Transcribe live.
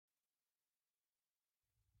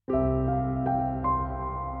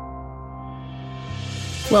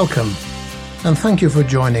Welcome, and thank you for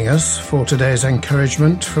joining us for today's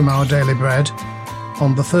encouragement from Our Daily Bread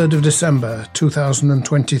on the 3rd of December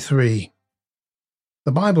 2023.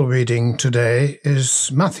 The Bible reading today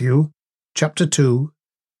is Matthew chapter 2,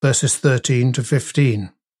 verses 13 to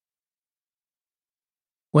 15.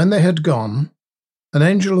 When they had gone, an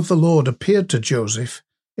angel of the Lord appeared to Joseph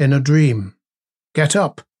in a dream. "Get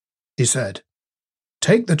up," he said.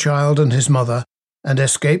 "Take the child and his mother and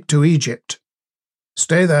escape to Egypt.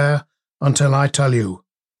 Stay there until I tell you,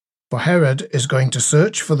 for Herod is going to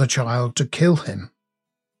search for the child to kill him."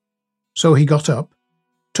 So he got up,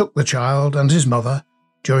 took the child and his mother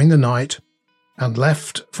during the night, and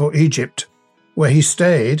left for Egypt, where he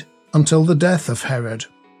stayed until the death of Herod.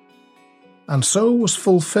 And so was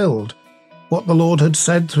fulfilled what the Lord had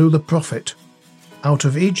said through the prophet, "Out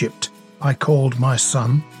of Egypt I called my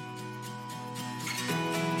son."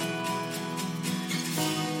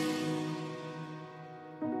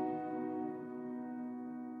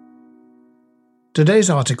 Today's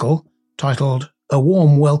article, titled "A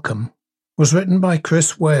Warm Welcome," was written by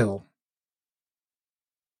Chris Whale.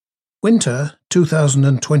 Winter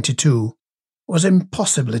 2022 was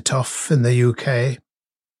impossibly tough in the UK.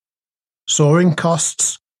 Soaring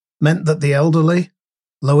costs meant that the elderly,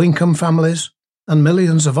 low-income families, and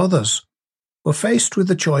millions of others were faced with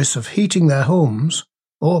the choice of heating their homes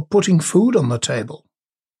or putting food on the table.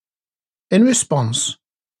 In response,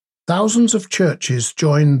 thousands of churches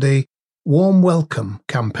joined the Warm Welcome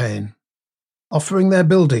campaign, offering their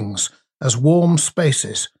buildings as warm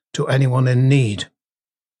spaces to anyone in need.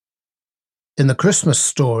 In the Christmas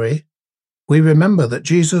story, we remember that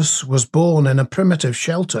Jesus was born in a primitive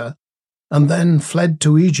shelter and then fled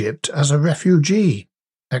to Egypt as a refugee,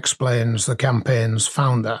 explains the campaign's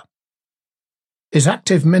founder. His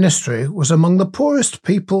active ministry was among the poorest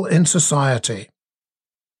people in society.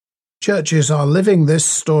 Churches are living this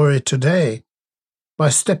story today by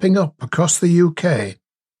stepping up across the UK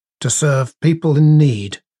to serve people in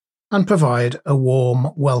need and provide a warm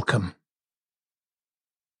welcome.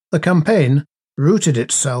 The campaign rooted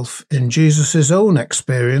itself in Jesus' own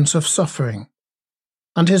experience of suffering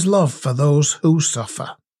and his love for those who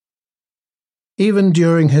suffer. Even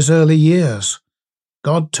during his early years,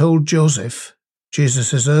 God told Joseph,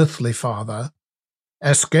 Jesus' earthly father,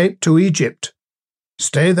 "Escape to Egypt.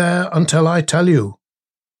 Stay there until I tell you,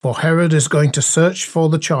 for Herod is going to search for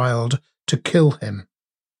the child to kill him."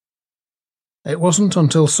 It wasn't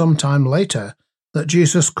until some time later that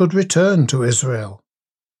Jesus could return to Israel,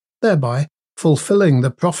 thereby fulfilling the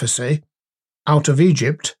prophecy, "Out of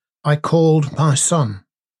Egypt I called my son."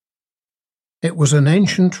 It was an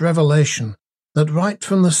ancient revelation that right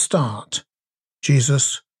from the start,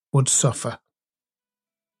 Jesus would suffer.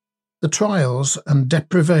 The trials and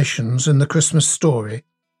deprivations in the Christmas story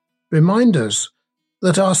remind us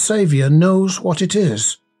that our Saviour knows what it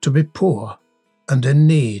is to be poor and in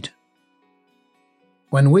need.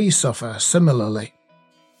 When we suffer similarly,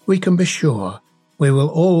 we can be sure we will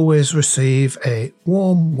always receive a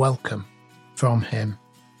warm welcome from Him.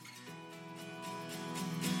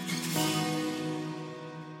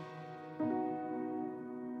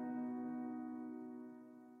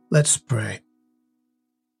 Let's pray.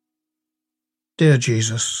 Dear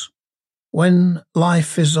Jesus, when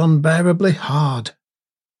life is unbearably hard,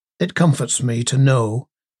 it comforts me to know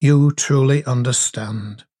you truly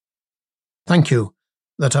understand. Thank you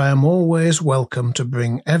that I am always welcome to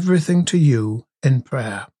bring everything to you in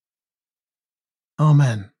prayer.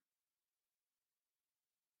 Amen.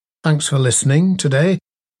 Thanks for listening today.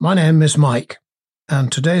 My name is Mike,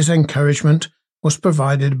 and today's encouragement was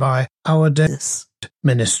provided by Our Daily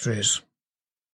Ministries.